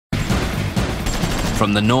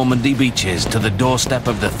From the Normandy beaches to the doorstep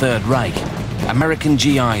of the Third Reich, American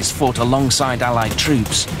GIs fought alongside Allied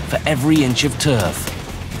troops for every inch of turf,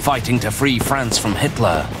 fighting to free France from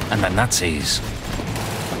Hitler and the Nazis.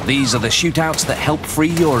 These are the shootouts that help free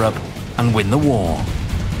Europe and win the war.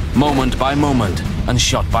 Moment by moment and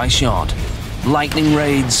shot by shot, lightning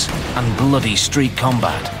raids and bloody street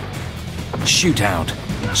combat. Shootout,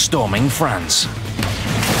 storming France.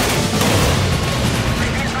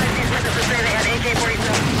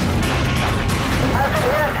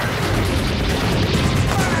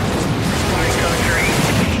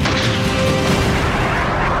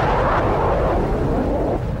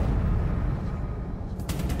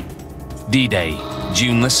 D-Day,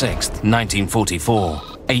 June the 6th, 1944,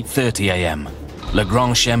 8:30 a.m. Le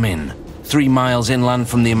Grand Chemin, 3 miles inland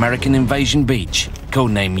from the American invasion beach,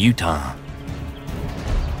 codenamed Utah.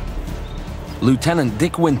 Lieutenant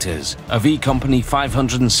Dick Winters of E Company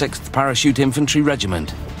 506th Parachute Infantry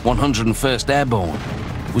Regiment, 101st Airborne,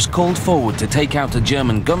 was called forward to take out a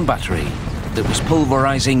German gun battery that was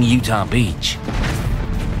pulverizing Utah Beach.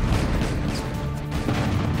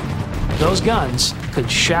 Those guns could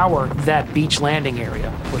shower that beach landing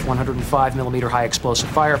area with 105mm high explosive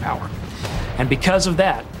firepower. And because of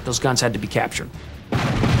that, those guns had to be captured.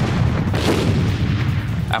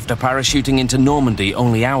 After parachuting into Normandy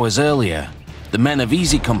only hours earlier, the men of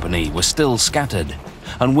Easy Company were still scattered,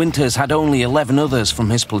 and Winters had only 11 others from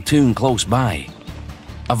his platoon close by.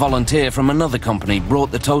 A volunteer from another company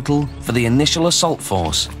brought the total for the initial assault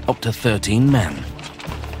force up to 13 men.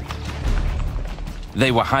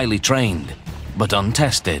 They were highly trained, but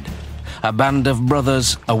untested, a band of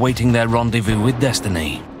brothers awaiting their rendezvous with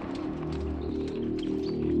destiny.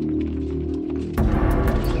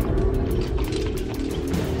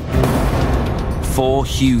 Four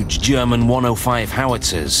huge German 105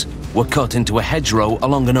 howitzers were cut into a hedgerow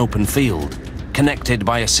along an open field, connected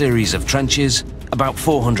by a series of trenches about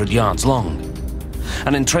 400 yards long.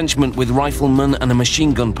 An entrenchment with riflemen and a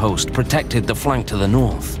machine gun post protected the flank to the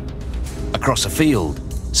north. Across a field,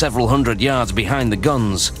 several hundred yards behind the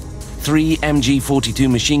guns, 3 MG-42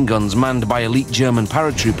 machine guns manned by elite German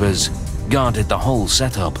paratroopers guarded the whole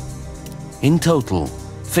setup. In total,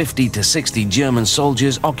 50 to 60 German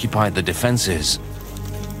soldiers occupied the defenses.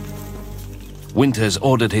 Winters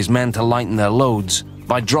ordered his men to lighten their loads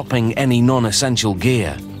by dropping any non-essential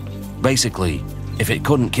gear. Basically, if it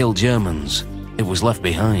couldn't kill Germans, it was left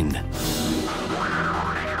behind.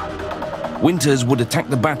 Winters would attack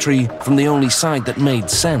the battery from the only side that made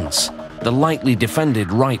sense, the lightly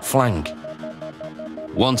defended right flank.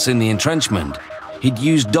 Once in the entrenchment, he'd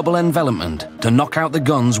use double envelopment to knock out the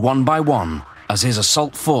guns one by one as his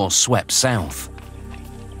assault force swept south.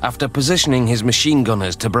 After positioning his machine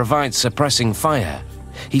gunners to provide suppressing fire,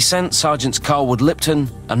 he sent Sergeants Carwood Lipton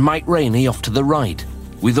and Mike Rainey off to the right,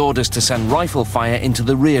 with orders to send rifle fire into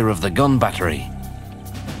the rear of the gun battery.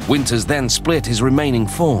 Winters then split his remaining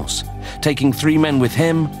force, taking 3 men with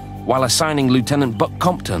him, while assigning Lieutenant Buck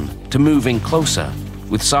Compton to move in closer,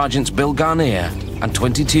 with Sergeants Bill Garnier and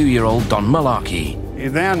 22-year-old Don Malarkey. He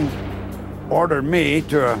then ordered me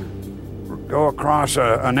to go across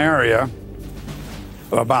an area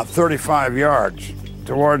of about 35 yards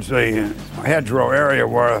towards the hedgerow area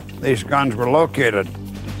where these guns were located.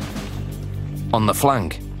 On the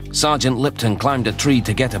flank, Sergeant Lipton climbed a tree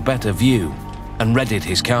to get a better view and readied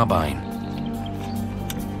his carbine.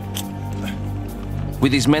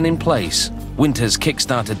 With his men in place, Winters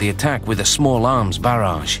kick-started the attack with a small arms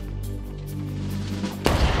barrage.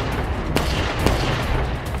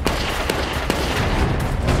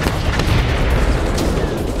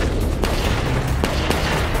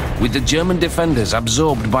 With the German defenders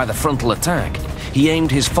absorbed by the frontal attack, he aimed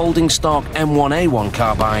his folding stock M1A1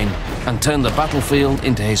 carbine and turned the battlefield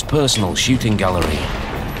into his personal shooting gallery.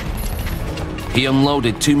 He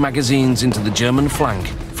unloaded 2 magazines into the German flank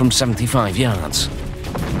from 75 yards.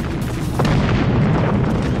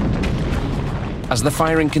 As the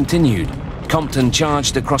firing continued, Compton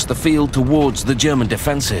charged across the field towards the German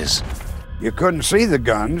defenses. You couldn't see the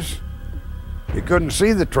guns, you couldn't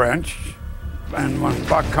see the trench, and when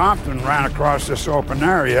Buck Compton ran across this open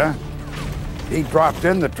area, he dropped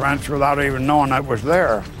in the trench without even knowing it was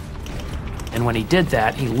there. And when he did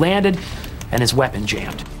that, he landed and his weapon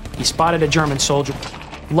jammed. He spotted a German soldier.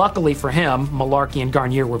 Luckily for him, Malarkey and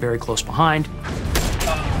Garnier were very close behind.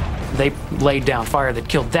 They laid down fire that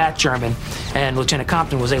killed that German, and Lieutenant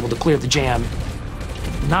Compton was able to clear the jam.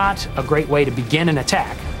 Not a great way to begin an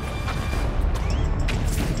attack.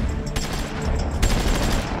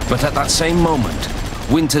 But at that same moment,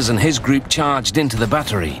 Winters and his group charged into the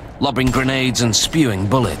battery, lobbing grenades and spewing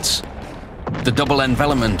bullets. The double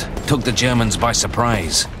envelopment took the Germans by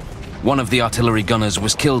surprise. One of the artillery gunners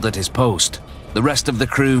was killed at his post. The rest of the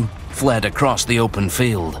crew fled across the open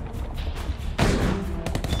field.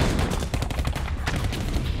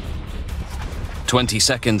 "20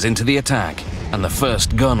 seconds into the attack, and the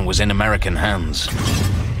first gun was in American hands.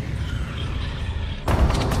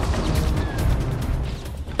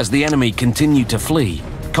 As the enemy continued to flee,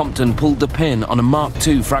 Compton pulled the pin on a Mark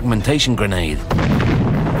II fragmentation grenade.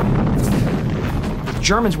 The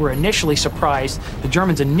Germans were initially surprised. The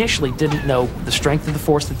Germans initially didn't know the strength of the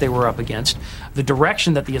force that they were up against, the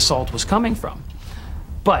direction that the assault was coming from.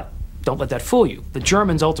 But don't let that fool you. The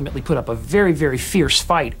Germans ultimately put up a very, very fierce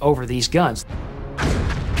fight over these guns.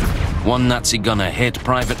 One Nazi gunner hit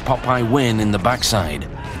Private Popeye Wynne in the backside.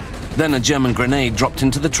 Then a German grenade dropped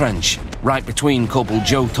into the trench, right between Corporal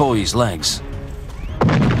Joe Toy's legs.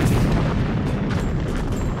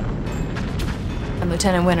 And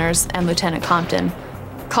Lieutenant Winters and Lieutenant Compton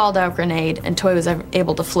called out grenade, and Toy was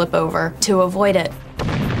able to flip over to avoid it.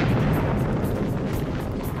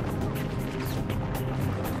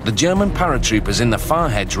 The German paratroopers in the far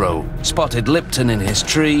hedgerow spotted Lipton in his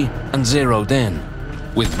tree and zeroed in.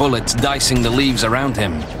 With bullets dicing the leaves around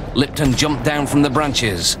him, Lipton jumped down from the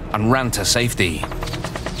branches and ran to safety.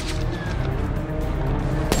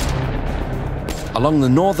 Along the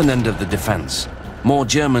northern end of the defense, more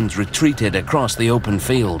Germans retreated across the open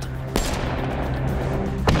field.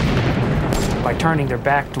 By turning their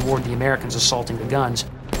back toward the Americans assaulting the guns,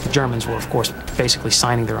 the Germans were, of course, basically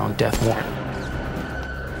signing their own death warrant.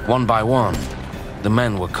 One by one, the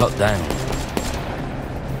men were cut down.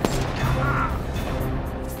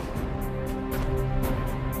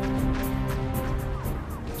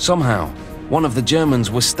 Somehow, one of the Germans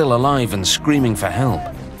was still alive and screaming for help.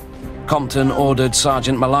 Compton ordered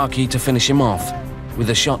Sergeant Malarkey to finish him off with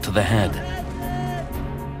a shot to the head.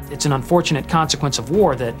 It's an unfortunate consequence of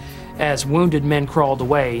war that as wounded men crawled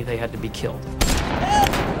away, they had to be killed.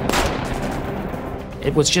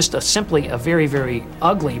 It was just simply a very, very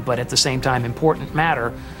ugly, but at the same time important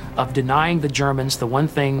matter of denying the Germans the one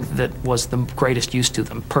thing that was the greatest use to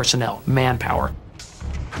them: personnel, manpower.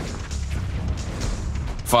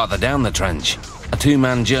 Farther down the trench, a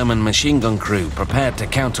two-man German machine gun crew prepared to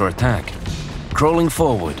counterattack. Crawling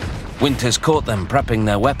forward, Winters caught them prepping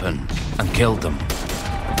their weapon and killed them.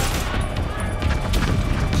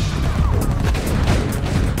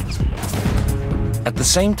 At the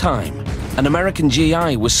same time, an American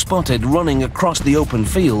GI was spotted running across the open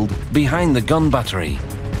field behind the gun battery.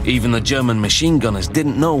 Even the German machine gunners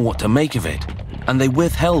didn't know what to make of it, and they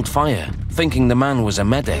withheld fire, thinking the man was a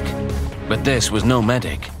medic. But this was no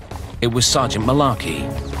medic. It was Sergeant Malarkey.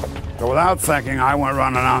 So without thinking, I went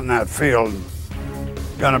running out in that field,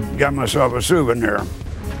 gonna get myself a souvenir.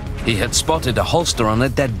 He had spotted a holster on a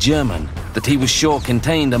dead German that he was sure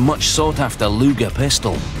contained a much sought-after Luger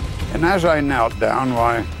pistol. And as I knelt down,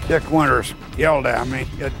 why, Dick Winters yelled at me,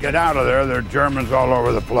 get out of there, there are Germans all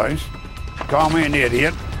over the place. Call me an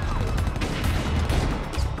idiot.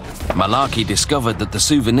 Malarkey discovered that the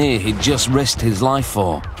souvenir he'd just risked his life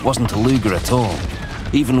for wasn't a Luger at all.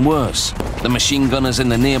 Even worse, the machine gunners in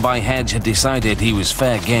the nearby hedge had decided he was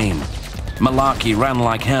fair game. Malarkey ran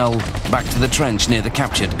like hell back to the trench near the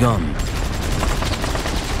captured gun.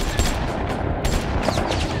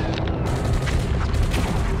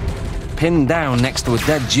 Pinned down next to a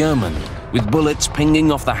dead German, with bullets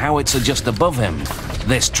pinging off the howitzer just above him,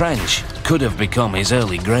 this trench could have become his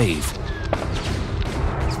early grave.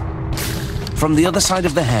 From the other side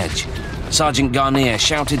of the hedge, Sergeant Garnier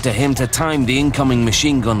shouted to him to time the incoming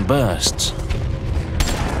machine gun bursts.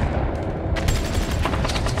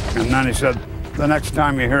 And then he said, the next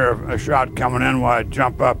time you hear a shot coming in, why,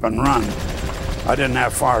 jump up and run. I didn't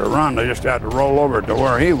have far to run, I just had to roll over to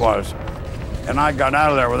where he was. And I got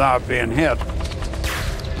out of there without being hit.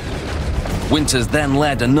 Winters then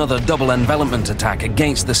led another double envelopment attack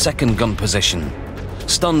against the second gun position.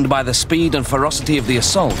 Stunned by the speed and ferocity of the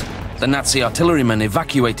assault, the Nazi artillerymen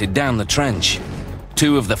evacuated down the trench.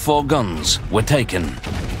 2 of the 4 guns were taken.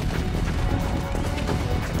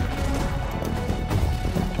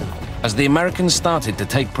 As the Americans started to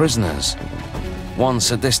take prisoners, one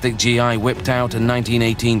sadistic GI whipped out a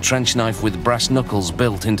 1918 trench knife with brass knuckles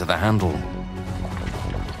built into the handle.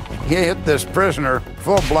 He hit this prisoner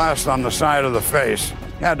full blast on the side of the face.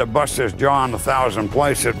 He had to bust his jaw in 1,000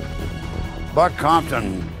 places. Buck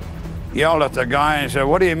Compton yelled at the guy and said,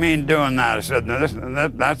 "What do you mean doing that?" I said,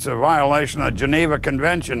 that's a violation of the Geneva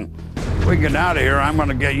Convention. If we get out of here, I'm going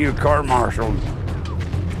to get you court-martialed.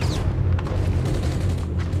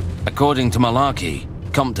 According to Malarkey,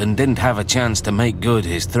 Compton didn't have a chance to make good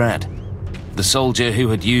his threat. The soldier who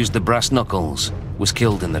had used the brass knuckles was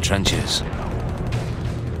killed in the trenches.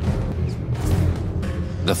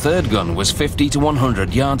 The third gun was 50 to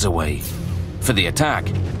 100 yards away. For the attack,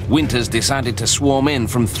 Winters decided to swarm in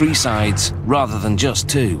from 3 sides rather than just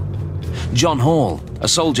 2. John Hall, a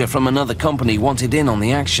soldier from another company, wanted in on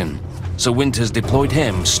the action, so Winters deployed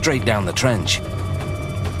him straight down the trench.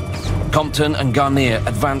 Compton and Garnier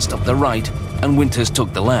advanced up the right, and Winters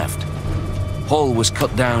took the left. Hall was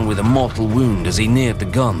cut down with a mortal wound as he neared the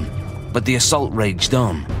gun, but the assault raged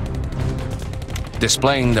on.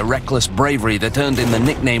 Displaying the reckless bravery that earned him the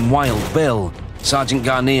nickname Wild Bill, Sergeant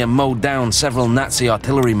Garnier mowed down several Nazi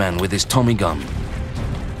artillerymen with his Tommy gun.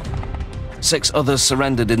 6 others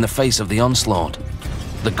surrendered in the face of the onslaught.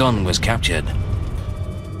 The gun was captured.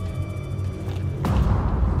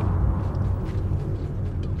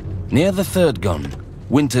 Near the third gun,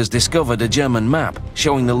 Winters discovered a German map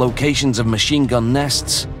showing the locations of machine gun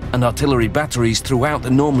nests and artillery batteries throughout the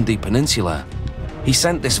Normandy Peninsula. He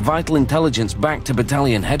sent this vital intelligence back to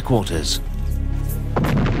battalion headquarters.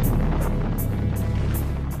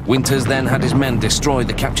 Winters then had his men destroy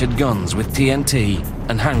the captured guns with TNT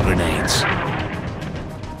and hand grenades.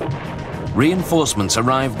 Reinforcements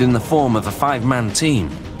arrived in the form of a 5-man team,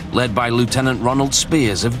 led by Lieutenant Ronald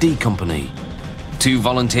Spears of D Company. 2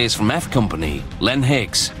 volunteers from F Company, Len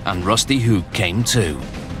Hicks and Rusty Hook, came too.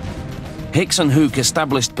 Hicks and Hook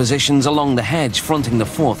established positions along the hedge fronting the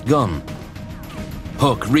 4th gun.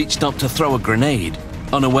 Hook reached up to throw a grenade,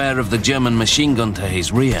 unaware of the German machine gun to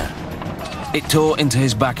his rear. It tore into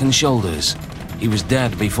his back and shoulders. He was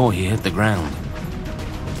dead before he hit the ground.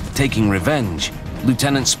 Taking revenge,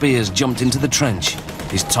 Lieutenant Spears jumped into the trench,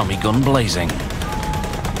 his Tommy gun blazing.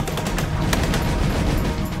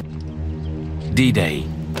 D-Day,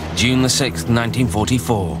 June the 6th,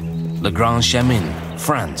 1944, Le Grand Chemin,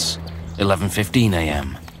 France, 11:15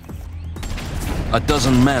 a.m. A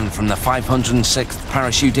dozen men from the 506th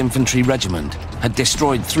Parachute Infantry Regiment had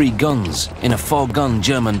destroyed 3 guns in a 4-gun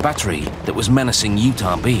German battery that was menacing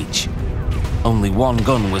Utah Beach. Only 1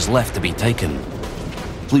 gun was left to be taken.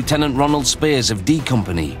 Lieutenant Ronald Spears of D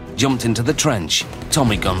Company jumped into the trench,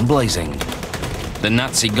 Tommy gun blazing. The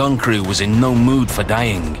Nazi gun crew was in no mood for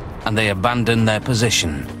dying, and they abandoned their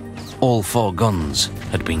position. All 4 guns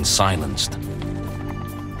had been silenced.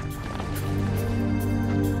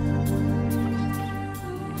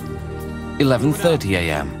 (11:30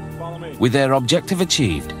 a.m.) With their objective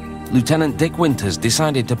achieved, Lieutenant Dick Winters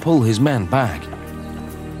decided to pull his men back.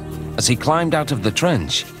 As he climbed out of the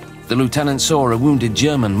trench, the lieutenant saw a wounded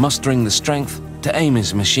German mustering the strength to aim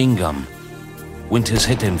his machine gun. Winters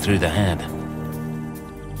hit him through the head.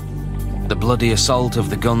 The bloody assault of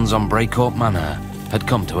the guns on Brecourt Manor had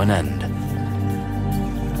come to an end.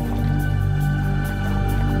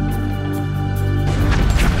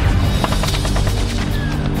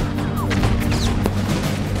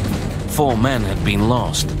 Four men had been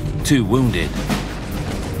lost, 2 wounded.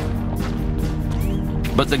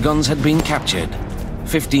 But the guns had been captured,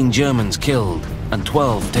 15 Germans killed and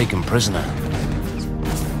 12 taken prisoner.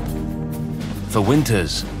 For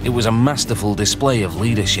Winters, it was a masterful display of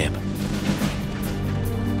leadership.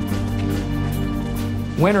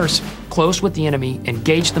 Winters, close with the enemy,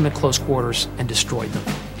 engaged them at close quarters and destroyed them.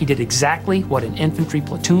 He did exactly what an infantry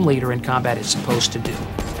platoon leader in combat is supposed to do.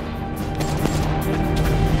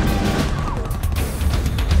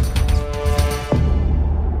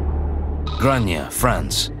 Gragny,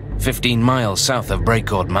 France, 15 miles south of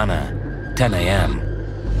Brecourt Manor, 10 a.m.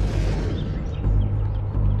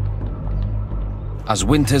 As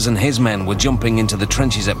Winters and his men were jumping into the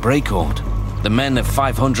trenches at Brecourt, the men of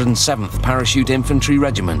 507th Parachute Infantry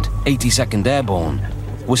Regiment, 82nd Airborne,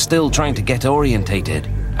 were still trying to get orientated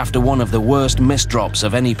after one of the worst misdrops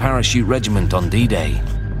of any parachute regiment on D-Day.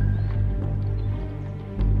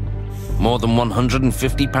 More than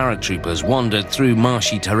 150 paratroopers wandered through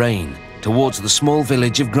marshy terrain towards the small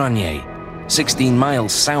village of Gragny, 16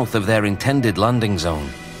 miles south of their intended landing zone.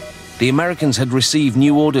 The Americans had received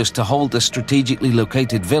new orders to hold the strategically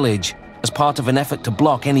located village as part of an effort to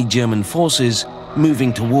block any German forces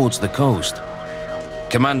moving towards the coast.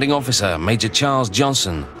 Commanding officer Major Charles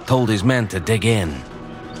Johnson told his men to dig in.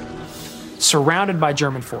 Surrounded by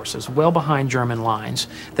German forces, well behind German lines,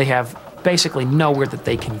 they have basically nowhere that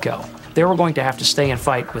they can go. They were going to have to stay and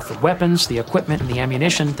fight with the weapons, the equipment, and the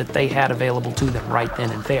ammunition that they had available to them right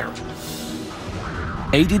then and there.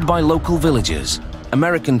 Aided by local villagers,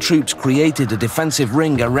 American troops created a defensive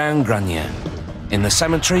ring around Gragny. In the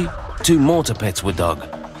cemetery, 2 mortar pits were dug.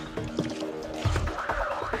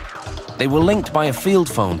 They were linked by a field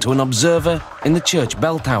phone to an observer in the church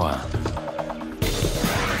bell tower.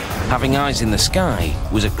 Having eyes in the sky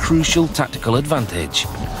was a crucial tactical advantage.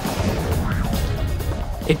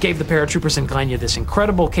 It gave the paratroopers in Grenier this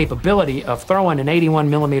incredible capability of throwing an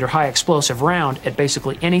 81mm high explosive round at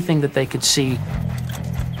basically anything that they could see.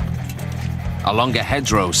 Along a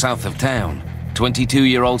hedgerow south of town,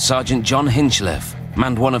 22-year-old Sergeant John Hinchliffe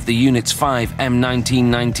manned one of the unit's 5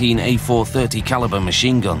 M1919 A430 caliber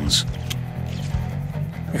machine guns.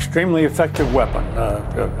 Extremely effective weapon.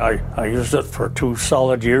 I used it for 2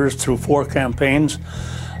 solid years through 4 campaigns.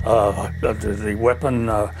 The weapon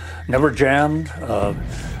never jammed,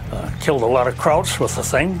 killed a lot of krauts with the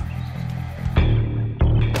thing.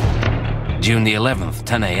 June the 11th,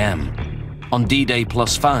 10 a.m. On D-Day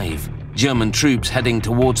 +5, German troops heading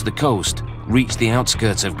towards the coast reached the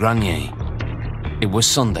outskirts of Grenier. It was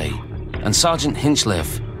Sunday, and Sergeant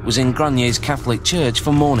Hinchliffe was in Grenier's Catholic church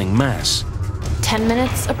for morning mass. 10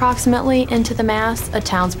 minutes approximately into the mass, a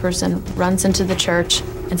townsperson runs into the church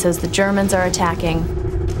and says the Germans are attacking.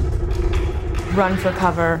 Run for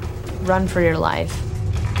cover, run for your life.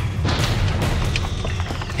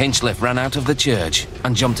 Hinchliffe ran out of the church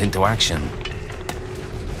and jumped into action.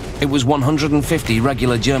 It was 150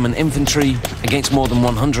 regular German infantry against more than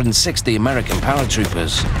 160 American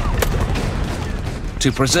paratroopers.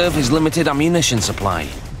 To preserve his limited ammunition supply,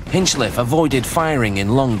 Hinchliffe avoided firing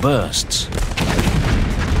in long bursts.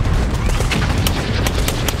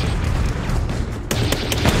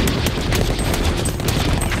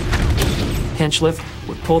 Hinchliffe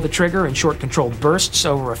would pull the trigger in short controlled bursts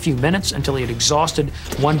over a few minutes until he had exhausted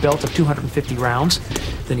one belt of 250 rounds.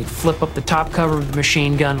 Then he'd flip up the top cover of the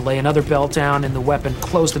machine gun, lay another belt down in the weapon,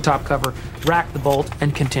 close the top cover, rack the bolt,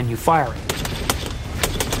 and continue firing.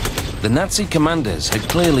 The Nazi commanders had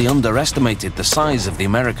clearly underestimated the size of the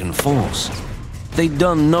American force. They'd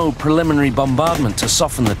done no preliminary bombardment to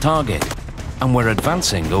soften the target and were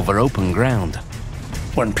advancing over open ground.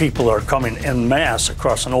 When people are coming en masse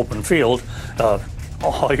across an open field,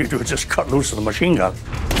 all you do is just cut loose of the machine gun.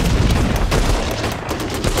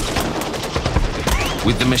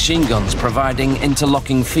 With the machine guns providing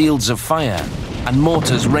interlocking fields of fire and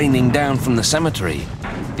mortars raining down from the cemetery,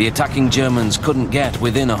 the attacking Germans couldn't get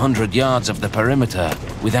within 100 yards of the perimeter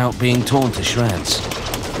without being torn to shreds.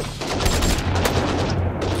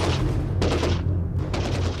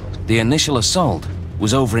 The initial assault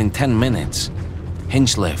was over in 10 minutes.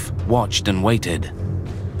 Hinchliffe watched and waited.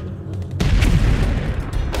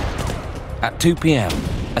 At 2 p.m.,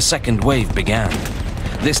 a second wave began.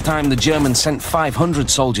 This time the Germans sent 500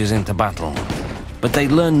 soldiers into battle, but they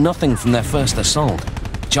learned nothing from their first assault,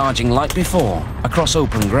 charging like before across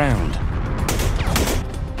open ground.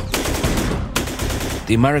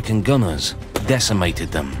 The American gunners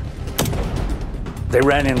decimated them. They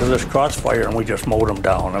ran into this crossfire and we just mowed them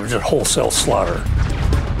down. It was just wholesale slaughter.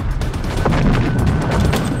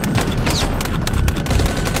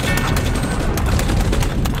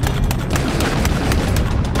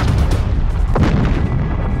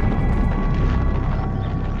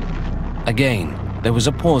 Again, there was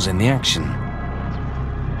a pause in the action.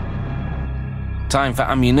 Time for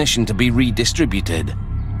ammunition to be redistributed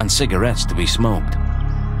and cigarettes to be smoked.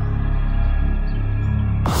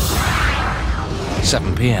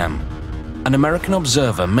 7 p.m. An American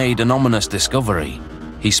observer made an ominous discovery.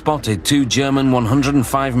 He spotted 2 German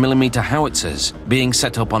 105mm howitzers being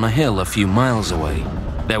set up on a hill a few miles away.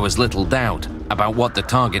 There was little doubt about what the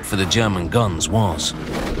target for the German guns was.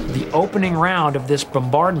 The opening round of this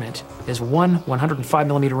bombardment is one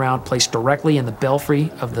 105mm round placed directly in the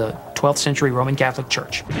belfry of the 12th century Roman Catholic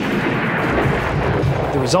Church.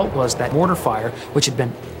 The result was that mortar fire, which had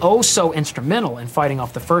been oh so instrumental in fighting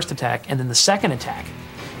off the first attack and then the second attack,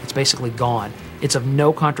 it's basically gone. It's of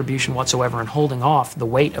no contribution whatsoever in holding off the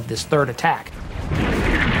weight of this third attack.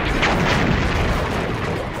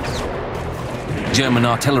 German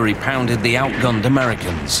artillery pounded the outgunned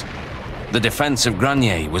Americans. The defense of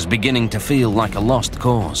Grenier was beginning to feel like a lost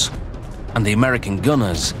cause, and the American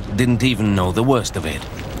gunners didn't even know the worst of it.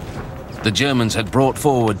 The Germans had brought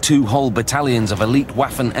forward 2 whole battalions of elite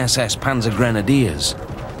Waffen-SS Panzer Grenadiers,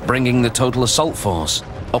 bringing the total assault force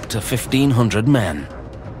up to 1,500 men.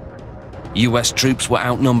 US troops were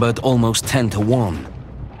outnumbered almost 10-1.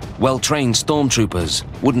 Well-trained stormtroopers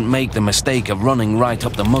wouldn't make the mistake of running right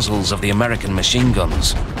up the muzzles of the American machine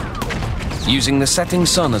guns. Using the setting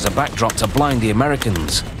sun as a backdrop to blind the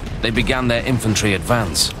Americans, they began their infantry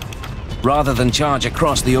advance. Rather than charge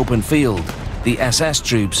across the open field, the SS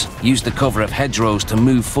troops used the cover of hedgerows to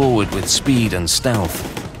move forward with speed and stealth.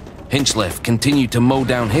 Hinchliffe continued to mow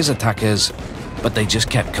down his attackers, but they just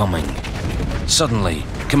kept coming. Suddenly,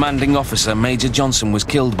 commanding officer Major Johnson was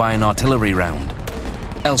killed by an artillery round.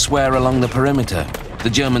 Elsewhere along the perimeter, the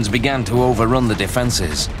Germans began to overrun the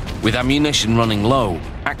defenses. With ammunition running low,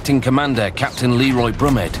 acting commander Captain Leroy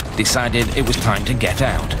Brummett decided it was time to get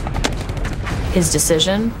out. His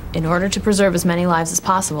decision, in order to preserve as many lives as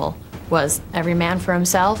possible, was every man for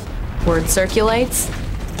himself, word circulates,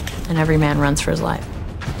 and every man runs for his life.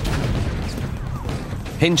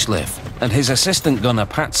 Hinchliffe and his assistant gunner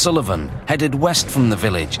Pat Sullivan headed west from the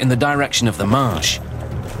village in the direction of the marsh.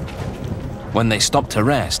 When they stopped to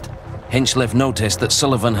rest, Hinchliffe noticed that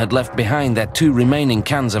Sullivan had left behind their 2 remaining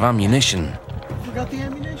cans of ammunition.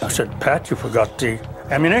 I said, Pat, you forgot the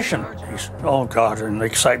ammunition. He said, oh God, and the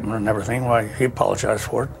excitement and everything. Why, he apologized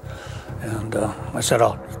for it. And I said,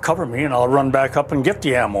 I'll cover me and I'll run back up and get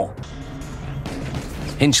the ammo.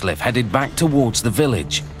 Hinchliffe headed back towards the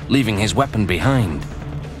village, leaving his weapon behind.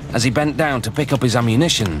 As he bent down to pick up his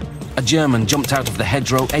ammunition, a German jumped out of the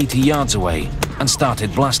hedgerow 80 yards away and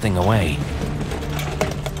started blasting away.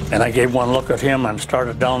 And I gave one look at him and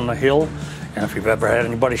started down the hill. And if you've ever had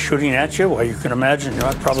anybody shooting at you, well, you can imagine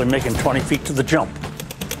you're probably making 20 feet to the jump.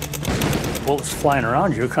 Bullets flying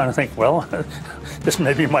around you, kind of think, well, this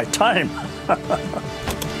may be my time.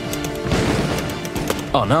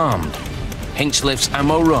 Unarmed, Hinchliffe's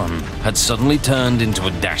ammo run had suddenly turned into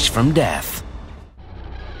a dash from death.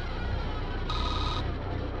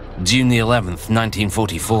 June the 11th,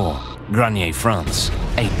 1944, Granier, France,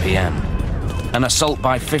 8 p.m. An assault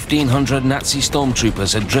by 1,500 Nazi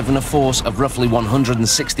stormtroopers had driven a force of roughly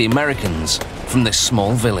 160 Americans from this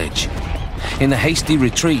small village. In a hasty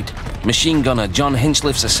retreat, machine gunner John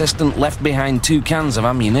Hinchliffe's assistant left behind 2 cans of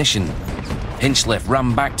ammunition. Hinchliffe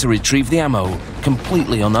ran back to retrieve the ammo,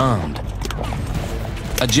 completely unarmed.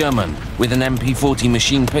 A German with an MP40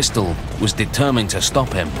 machine pistol was determined to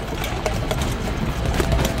stop him.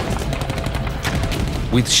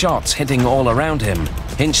 With shots hitting all around him,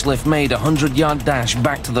 Hinchliffe made a 100-yard dash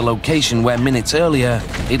back to the location where minutes earlier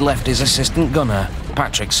he'd left his assistant gunner,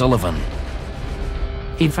 Patrick Sullivan.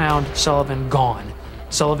 He'd found Sullivan gone.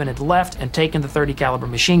 Sullivan had left and taken the .30 caliber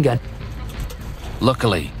machine gun.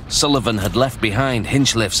 Luckily, Sullivan had left behind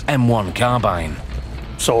Hinchliffe's M1 carbine.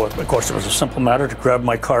 So, of course, it was a simple matter to grab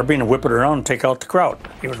my carbine and whip it around and take out the crowd.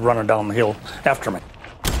 He was running down the hill after me.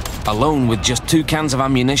 Alone with just 2 cans of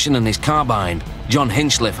ammunition and his carbine, John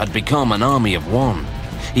Hinchliffe had become an army of one.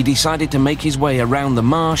 He decided to make his way around the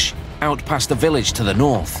marsh, out past the village to the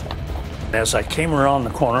north. As I came around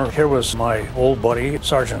the corner, here was my old buddy,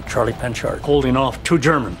 Sergeant Charlie Penchard, holding off 2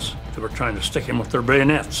 Germans that were trying to stick him with their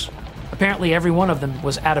bayonets. Apparently every one of them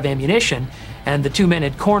was out of ammunition, and the 2 men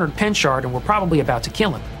had cornered Penchard and were probably about to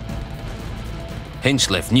kill him.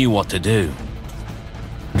 Hinchliffe knew what to do.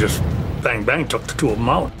 Just bang, bang, took the 2 of them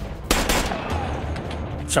out.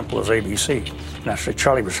 Simple as ABC. Naturally,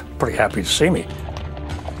 Charlie was pretty happy to see me.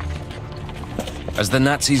 As the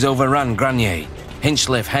Nazis overran Granier,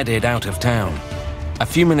 Hinchliffe headed out of town. A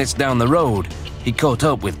few minutes down the road, he caught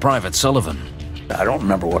up with Private Sullivan. I don't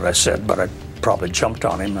remember what I said, but I probably jumped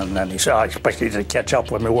on him, and then he said, I expect you to catch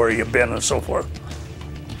up with me, where you've been, and so forth.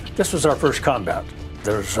 This was our first combat.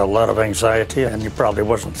 There's a lot of anxiety, and he probably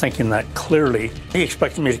wasn't thinking that clearly. He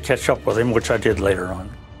expected me to catch up with him, which I did later on.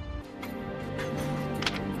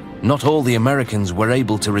 Not all the Americans were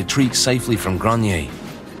able to retreat safely from Granier.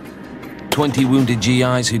 20 wounded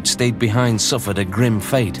GIs who'd stayed behind suffered a grim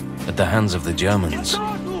fate at the hands of the Germans.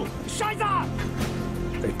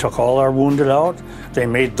 They took all our wounded out. They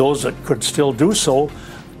made those that could still do so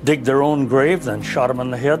dig their own grave, then shot them in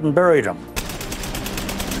the head and buried them.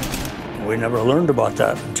 We never learned about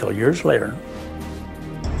that until years later.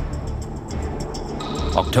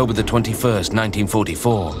 October the 21st,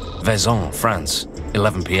 1944, Vaison, France,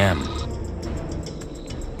 11 p.m.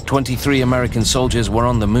 23 American soldiers were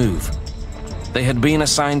on the move. They had been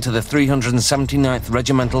assigned to the 379th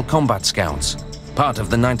Regimental Combat Scouts, part of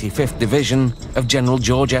the 95th Division of General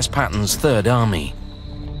George S. Patton's 3rd Army.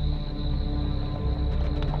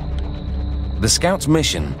 The Scouts'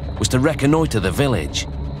 mission was to reconnoiter the village,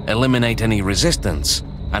 eliminate any resistance,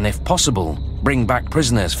 and if possible, bring back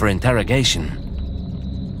prisoners for interrogation.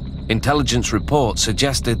 Intelligence reports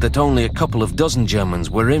suggested that only a couple of dozen Germans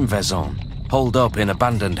were in Vaison, holed up in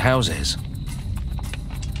abandoned houses.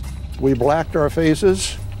 We blacked our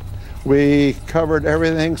faces. We covered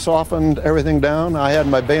everything, softened everything down. I had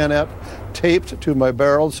my bayonet taped to my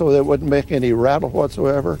barrel so that it wouldn't make any rattle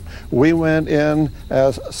whatsoever. We went in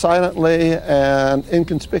as silently and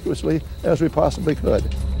inconspicuously as we possibly could.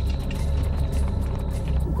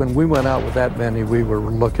 When we went out with that many, we were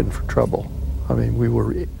looking for trouble. I mean, we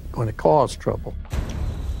were going to cause trouble.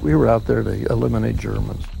 We were out there to eliminate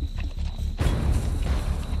Germans.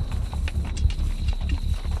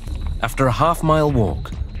 After a half-mile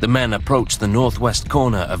walk, the men approached the northwest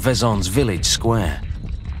corner of Vezon's village square.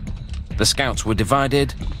 The scouts were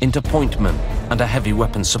divided into pointmen and a heavy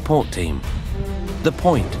weapons support team. The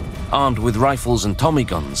point, armed with rifles and Tommy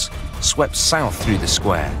guns, swept south through the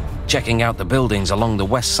square, checking out the buildings along the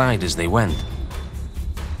west side as they went.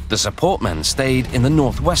 The support men stayed in the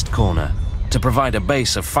northwest corner to provide a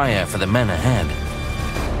base of fire for the men ahead.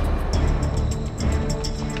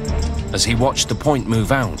 As he watched the point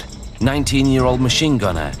move out, 19-year-old machine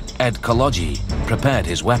gunner Ed Koloji prepared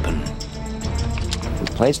his weapon. We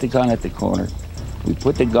placed the gun at the corner. We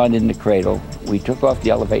put the gun in the cradle. We took off the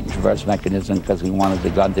elevate and traverse mechanism because we wanted the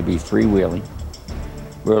gun to be freewheeling.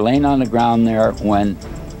 We were laying on the ground there when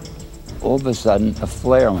all of a sudden a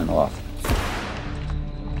flare went off.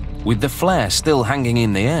 With the flare still hanging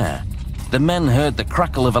in the air, the men heard the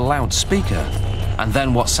crackle of a loudspeaker and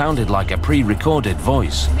then what sounded like a pre-recorded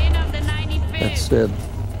voice. That said,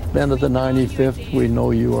 "Men of the 95th, we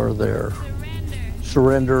know you are there.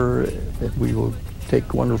 Surrender, and we will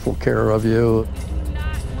take wonderful care of you.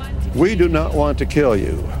 We do not want to kill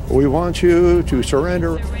you. We want you to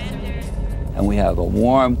surrender. And we have a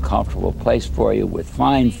warm, comfortable place for you with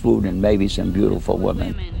fine food and maybe some beautiful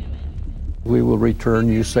women. We will return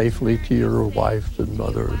you safely to your wife and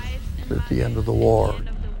mother at the end of the war."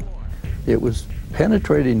 It was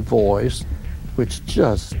penetrating voice, which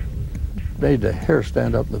just made the hair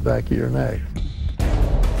stand up the back of your neck.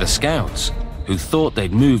 The scouts, who thought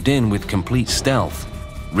they'd moved in with complete stealth,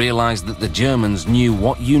 realized that the Germans knew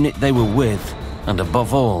what unit they were with, and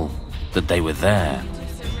above all, that they were there.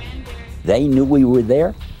 They knew we were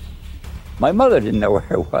there. My mother didn't know where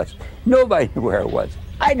I was. Nobody knew where I was.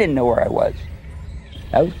 I didn't know where I was.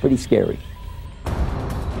 That was pretty scary.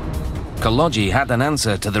 Koloji had an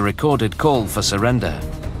answer to the recorded call for surrender.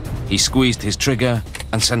 He squeezed his trigger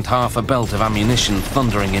and sent half a belt of ammunition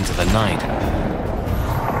thundering into the night.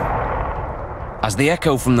 As the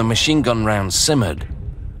echo from the machine gun rounds simmered,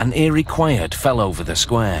 an eerie quiet fell over the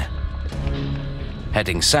square.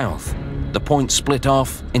 Heading south, the point split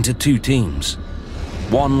off into two teams.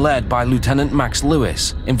 One, led by Lieutenant Max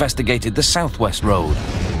Lewis, investigated the southwest road.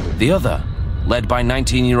 The other, led by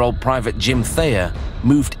 19-year-old Private Jim Thayer,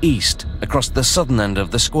 moved east across the southern end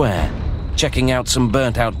of the square, checking out some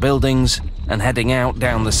burnt-out buildings and heading out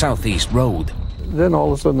down the southeast road. Then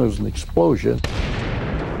all of a sudden there was an explosion.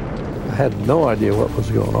 I had no idea what was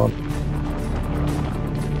going on.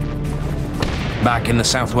 Back in the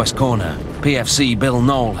southwest corner, PFC Bill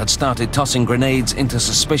Knoll had started tossing grenades into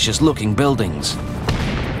suspicious-looking buildings.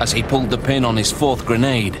 As he pulled the pin on his fourth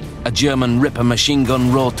grenade, a German Ripper machine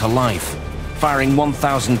gun roared to life. Firing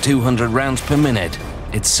 1,200 rounds per minute,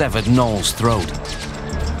 it severed Knoll's throat.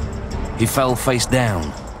 He fell face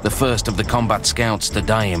down, the first of the combat scouts to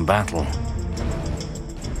die in battle.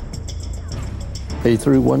 He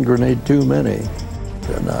threw one grenade too many,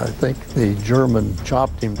 and I think the German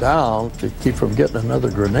chopped him down to keep from getting another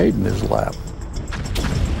grenade in his lap.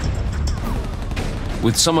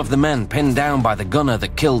 With some of the men pinned down by the gunner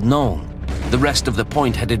that killed Knoll, the rest of the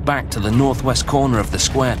point headed back to the northwest corner of the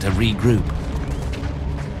square to regroup.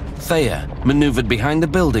 Thayer maneuvered behind the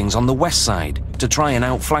buildings on the west side to try and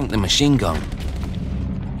outflank the machine gun.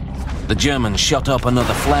 The Germans shot up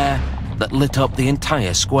another flare that lit up the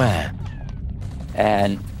entire square.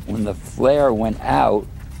 And when the flare went out,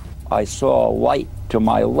 I saw a light to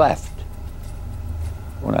my left.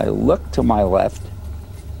 When I looked to my left,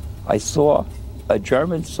 I saw a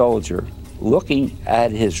German soldier looking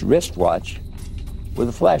at his wristwatch with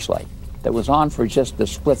a flashlight that was on for just the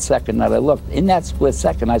split second that I looked. In that split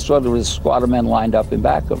second, I saw there was a squad of men lined up in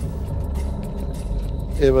back of him.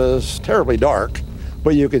 It was terribly dark,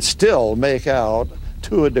 but you could still make out,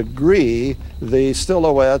 to a degree, the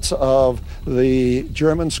silhouettes of the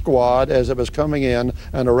German squad as it was coming in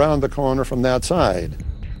and around the corner from that side.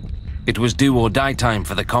 It was do or die time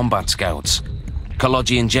for the combat scouts.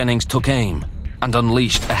 Koloji and Jennings took aim and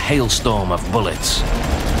unleashed a hailstorm of bullets.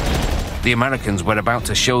 The Americans were about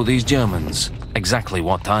to show these Germans exactly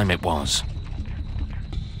what time it was.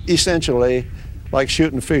 Essentially, like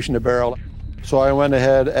shooting fish in a barrel. So I went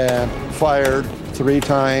ahead and fired 3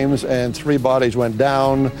 times, and 3 bodies went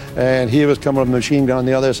down, and he was coming with a machine gun on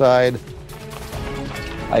the other side.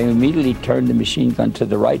 I immediately turned the machine gun to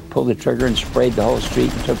the right, pulled the trigger, and sprayed the whole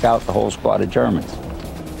street and took out the whole squad of Germans.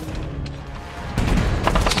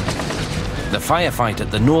 The firefight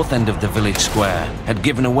at the north end of the village square had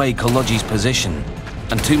given away Koloji's position,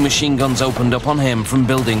 and 2 machine guns opened up on him from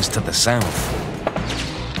buildings to the south.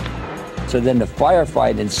 So then the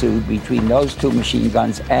firefight ensued between those 2 machine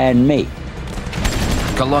guns and me.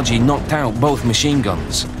 Koloji knocked out both machine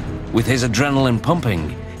guns. With his adrenaline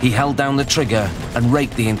pumping, he held down the trigger and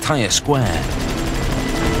raked the entire square.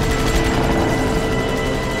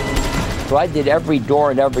 So I did every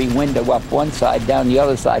door and every window up one side, down the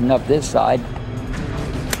other side, and up this side.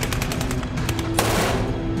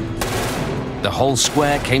 The whole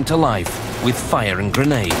square came to life with fire and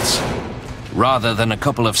grenades. Rather than a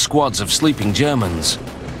couple of squads of sleeping Germans,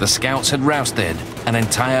 the scouts had rousted an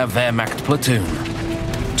entire Wehrmacht platoon.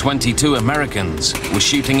 22 Americans were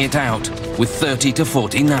shooting it out with 30 to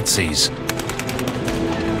 40 Nazis.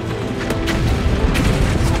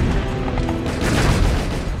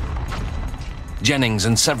 Jennings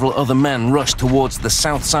and several other men rushed towards the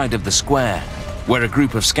south side of the square, where a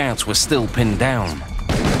group of scouts were still pinned down.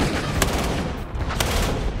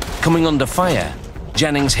 Coming under fire,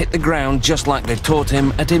 Jennings hit the ground just like they taught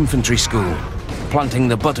him at infantry school, planting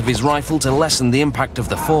the butt of his rifle to lessen the impact of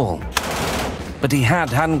the fall. But he had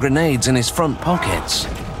hand grenades in his front pockets.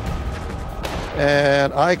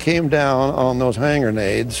 And I came down on those hand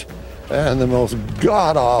grenades and the most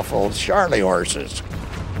god-awful Charlie horses.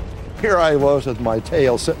 Here I was with my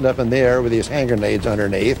tail sitting up in the air with these hand grenades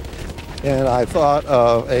underneath, and I thought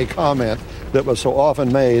of a comment that was so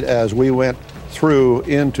often made as we went through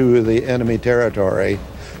into the enemy territory: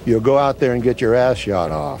 you'll go out there and get your ass shot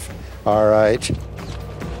off, all right?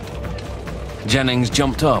 Jennings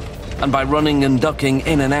jumped up, and by running and ducking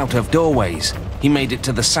in and out of doorways, he made it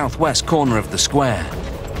to the southwest corner of the square.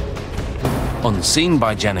 Unseen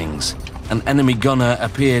by Jennings, an enemy gunner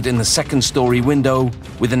appeared in the second-story window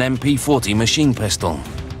with an MP40 machine pistol.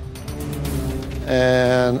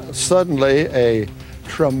 And suddenly, a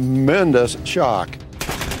tremendous shock.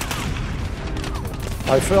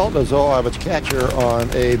 I felt as though I was catcher on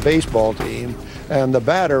a baseball team, and the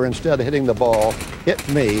batter, instead of hitting the ball, hit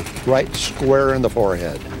me right square in the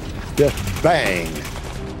forehead. Just bang!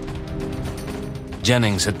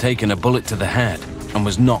 Jennings had taken a bullet to the head and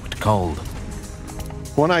was knocked cold.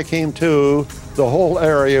 When I came to, the whole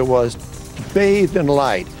area was bathed in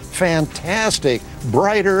light. Fantastic,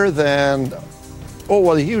 brighter than,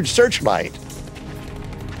 a huge searchlight.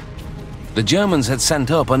 The Germans had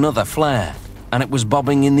sent up another flare, and it was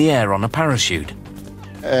bobbing in the air on a parachute.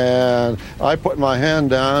 And I put my hand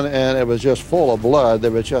down, and it was just full of blood.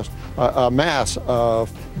 There was just a mass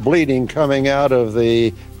of bleeding coming out of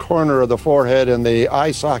the corner of the forehead and the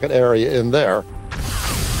eye socket area in there.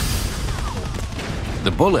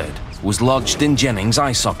 The bullet was lodged in Jennings'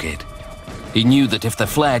 eye socket. He knew that if the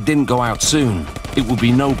flare didn't go out soon, it would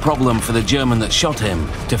be no problem for the German that shot him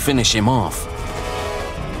to finish him off.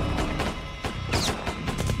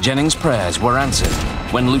 Jennings' prayers were answered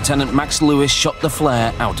when Lieutenant Max Lewis shot the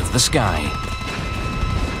flare out of the sky.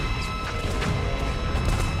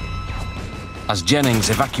 As Jennings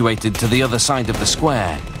evacuated to the other side of the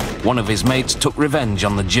square, one of his mates took revenge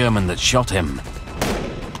on the German that shot him.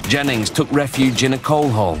 Jennings took refuge in a coal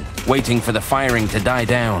hole, waiting for the firing to die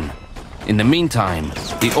down. In the meantime,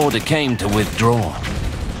 the order came to withdraw.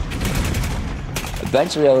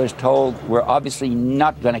 Eventually I was told, we're obviously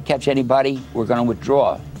not going to catch anybody, we're going to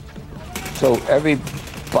withdraw. So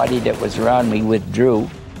everybody that was around me withdrew.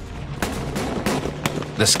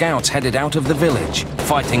 The scouts headed out of the village,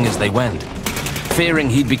 fighting as they went. Fearing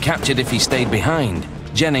he'd be captured if he stayed behind,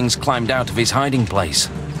 Jennings climbed out of his hiding place.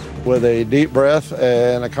 With a deep breath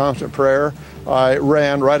and a constant prayer, I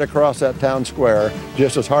ran right across that town square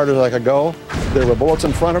just as hard as I could go. There were bullets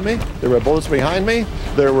in front of me, there were bullets behind me,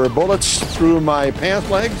 there were bullets through my pants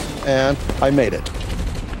legs, and I made it.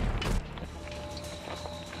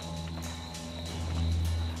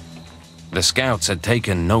 The scouts had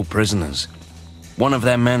taken no prisoners. One of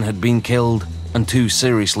their men had been killed and 2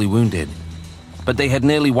 seriously wounded. But they had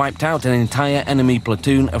nearly wiped out an entire enemy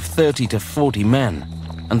platoon of 30 to 40 men,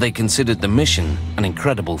 and they considered the mission an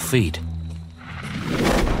incredible feat.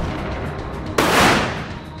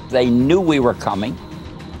 They knew we were coming.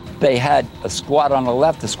 They had a squad on the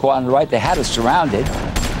left, a squad on the right. They had us surrounded.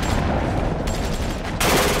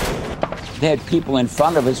 They had people in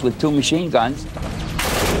front of us with 2 machine guns.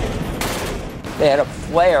 They had a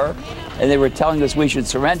flare, and they were telling us we should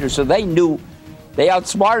surrender, so they knew, they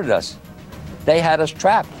outsmarted us. They had us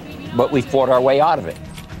trapped, but we fought our way out of it.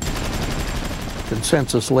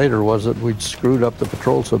 Consensus later was that we'd screwed up the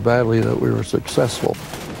patrol so badly that we were successful.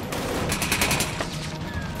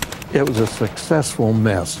 It was a successful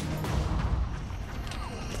mess.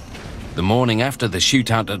 The morning after the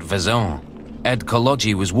shootout at Vezin, Ed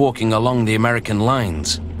Kolodziej was walking along the American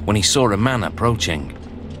lines when he saw a man approaching.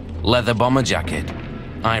 Leather bomber jacket,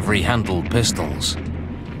 ivory-handled pistols.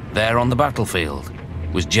 There on the battlefield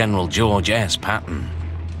was General George S. Patton.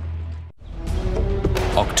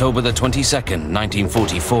 October the 22nd,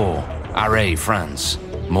 1944, Arras, France.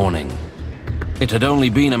 morning. It had only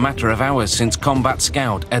been a matter of hours since combat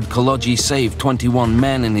scout Ed Kolodziej saved 21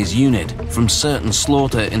 men in his unit from certain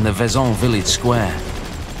slaughter in the Vezon village square.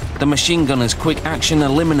 The machine gunner's quick action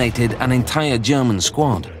eliminated an entire German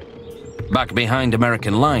squad. Back behind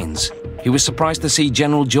American lines, he was surprised to see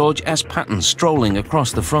General George S. Patton strolling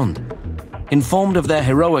across the front. Informed of their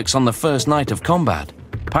heroics on the first night of combat,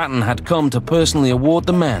 Patton had come to personally award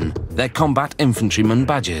the men their combat infantryman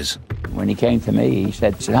badges. When he came to me, he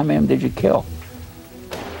said, "How many of them did you kill?"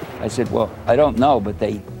 I said, "Well, I don't know, but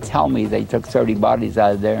they tell me they took 30 bodies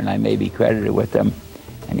out of there and I may be credited with them."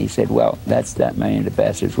 And he said, "Well, that's that many, the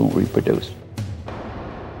bastards won't reproduce."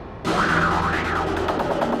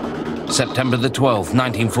 September the 12th,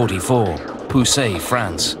 1944, Poussey,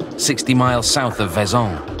 France, 60 miles south of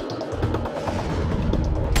Vezon.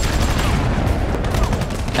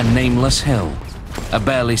 A nameless hill, a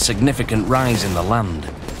barely significant rise in the land.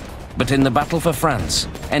 But in the battle for France,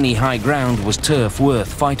 any high ground was turf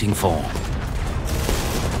worth fighting for.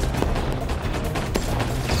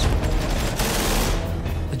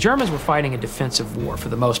 The Germans were fighting a defensive war for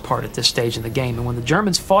the most part at this stage in the game, and when the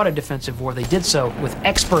Germans fought a defensive war, they did so with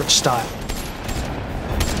expert style.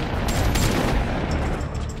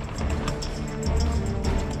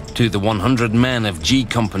 To the 100 men of G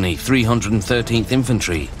Company, 313th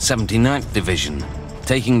Infantry, 79th Division,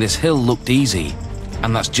 taking this hill looked easy,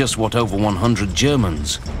 and that's just what over 100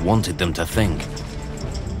 Germans wanted them to think.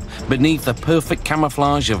 Beneath a perfect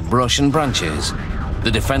camouflage of brush and branches,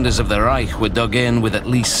 the defenders of the Reich were dug in with at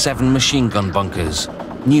least 7 machine gun bunkers,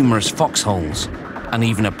 numerous foxholes, and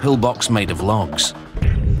even a pillbox made of logs.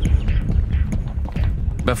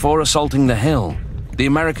 Before assaulting the hill, the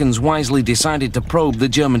Americans wisely decided to probe the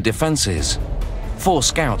German defenses. 4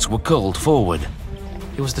 scouts were called forward.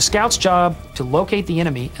 It was the scouts' job to locate the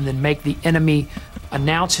enemy and then make the enemy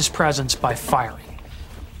announce his presence by firing.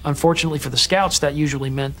 Unfortunately for the scouts, that usually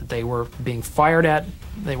meant that they were being fired at.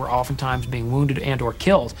 They were oftentimes being wounded and or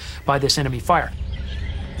killed by this enemy fire.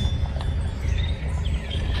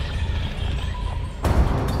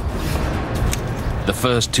 The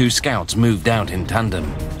first 2 scouts moved out in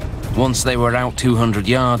tandem. Once they were out 200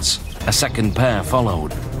 yards, a second pair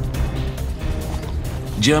followed.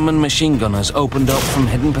 German machine gunners opened up from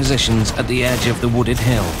hidden positions at the edge of the wooded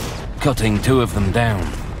hill, cutting 2 of them down.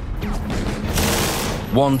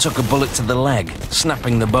 One took a bullet to the leg,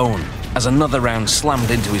 snapping the bone, as another round slammed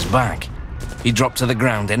into his back. He dropped to the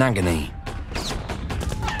ground in agony.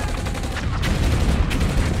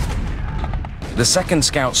 The second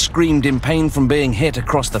scout screamed in pain from being hit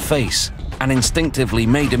across the face and instinctively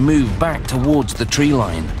made a move back towards the tree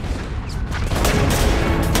line.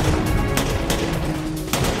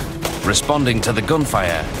 Responding to the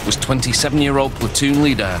gunfire was 27-year-old platoon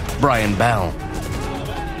leader Brian Bell.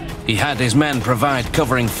 He had his men provide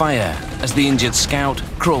covering fire as the injured scout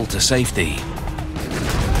crawled to safety.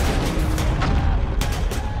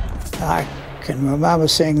 I can remember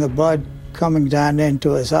seeing the blood coming down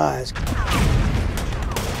into his eyes.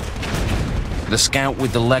 The scout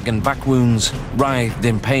with the leg and back wounds writhed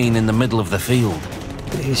in pain in the middle of the field.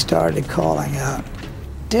 He started calling out,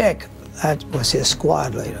 "Dick," that was his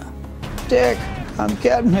squad leader. "Dick, come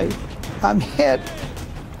get me. I'm hit.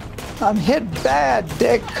 I'm hit bad.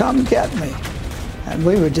 Dick, come get me." And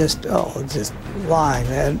we were just lying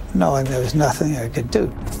there, knowing there was nothing I could do.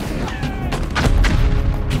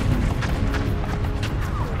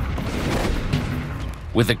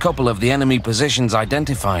 With a couple of the enemy positions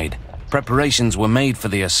identified, preparations were made for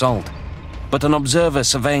the assault. But an observer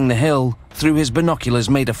surveying the hill through his binoculars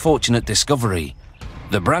made a fortunate discovery.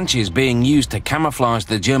 The branches being used to camouflage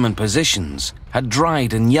the German positions had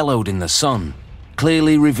dried and yellowed in the sun,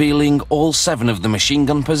 clearly revealing all 7 of the machine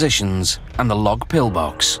gun positions and the log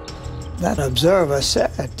pillbox. That observer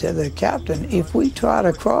said to the captain, "If we try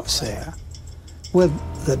to cross there with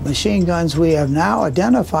the machine guns we have now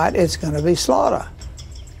identified, it's going to be slaughter."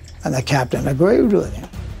 And the captain agreed with him.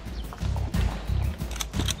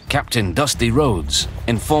 Captain Dusty Rhodes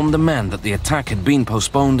informed the men that the attack had been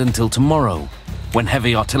postponed until tomorrow, when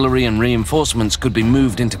heavy artillery and reinforcements could be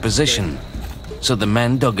moved into position, so the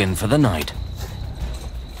men dug in for the night.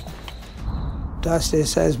 Dusty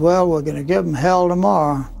says, "Well, we're going to give them hell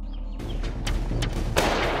tomorrow."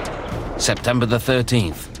 September the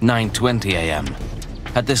 13th, 9:20 a.m.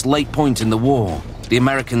 At this late point in the war, the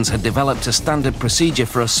Americans had developed a standard procedure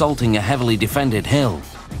for assaulting a heavily defended hill.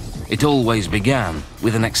 It always began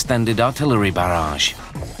with an extended artillery barrage.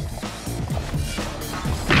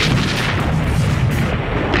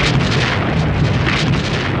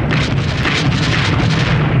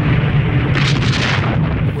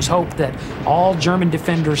 It was hoped that all German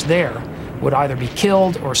defenders there would either be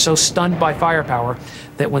killed or so stunned by firepower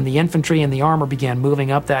that when the infantry and the armor began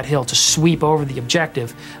moving up that hill to sweep over the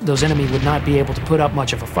objective, those enemy would not be able to put up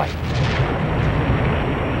much of a fight.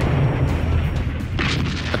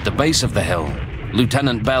 At the base of the hill,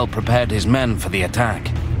 Lieutenant Bell prepared his men for the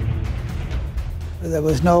attack. There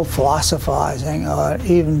was no philosophizing or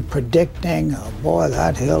even predicting, oh boy,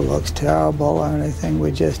 that hill looks terrible or anything.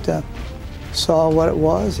 We just saw what it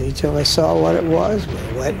was. Each of us saw what it was. We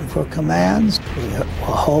were waiting for commands. We were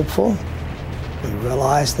hopeful. We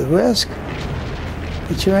realized the risk,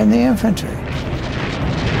 but you're in the infantry.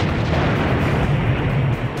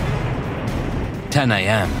 10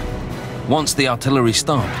 a.m. Once the artillery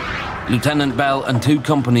stopped, Lieutenant Bell and 2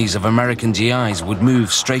 companies of American GIs would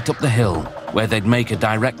move straight up the hill, where they'd make a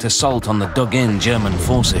direct assault on the dug-in German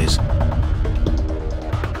forces.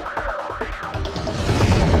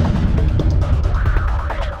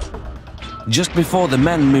 Just before the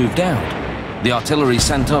men moved out, the artillery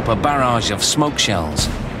sent up a barrage of smoke shells,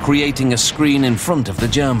 creating a screen in front of the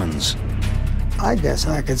Germans. I guess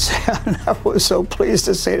I could say I never was so pleased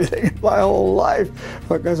to see anything in my whole life,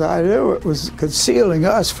 because I knew it was concealing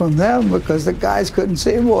us from them, because the guys couldn't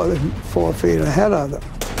see more than 4 feet ahead of them.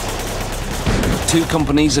 2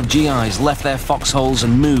 companies of GIs left their foxholes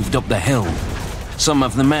and moved up the hill. Some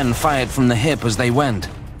of the men fired from the hip as they went,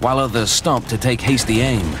 while others stopped to take hasty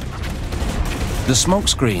aim. The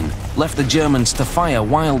smokescreen left the Germans to fire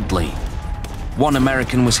wildly. 1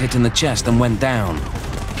 American was hit in the chest and went down.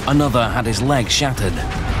 Another had his leg shattered.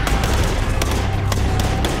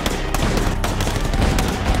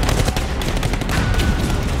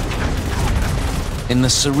 In the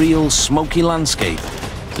surreal, smoky landscape,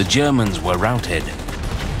 the Germans were routed.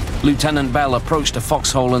 Lieutenant Bell approached a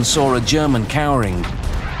foxhole and saw a German cowering.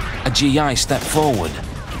 A GI stepped forward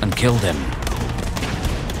and killed him.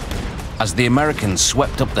 As the Americans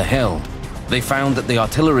swept up the hill, they found that the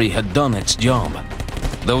artillery had done its job.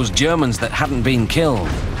 Those Germans that hadn't been killed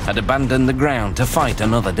had abandoned the ground to fight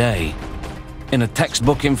another day. In a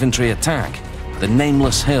textbook infantry attack, the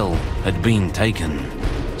nameless hill had been taken.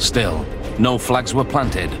 Still, no flags were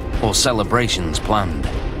planted or celebrations planned.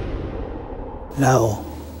 No,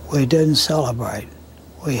 we didn't celebrate.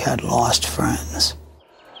 We had lost friends.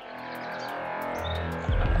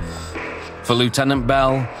 For Lieutenant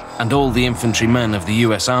Bell and all the infantrymen of the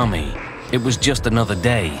US Army, it was just another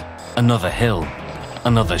day, another hill,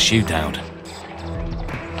 another shootout.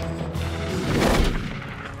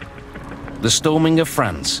 The storming of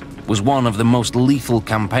France was one of the most lethal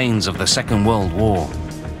campaigns of the Second World War.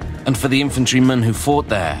 And for the infantrymen who fought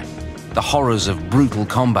there, the horrors of brutal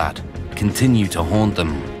combat continue to haunt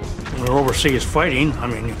them. We were overseas fighting. I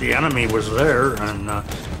mean, the enemy was there, and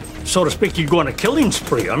so to speak, you'd go on a killing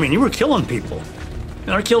spree. I mean, you were killing people.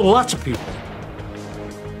 And I killed lots of people.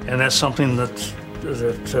 And that's something that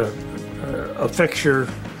affects your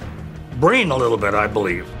brain a little bit, I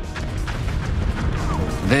believe.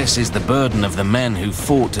 This is the burden of the men who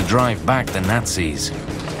fought to drive back the Nazis.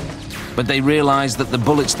 But they realized that the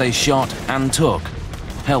bullets they shot and took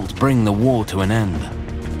helped bring the war to an end.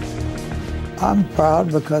 I'm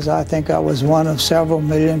proud because I think I was one of several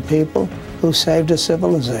million people who saved a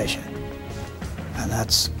civilization. And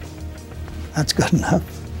that's good enough.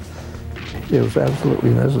 It was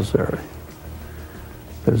absolutely necessary.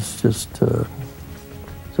 It's just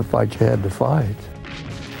it's a fight you had to fight.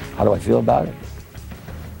 How do I feel about it?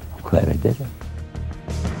 I'm glad I did it.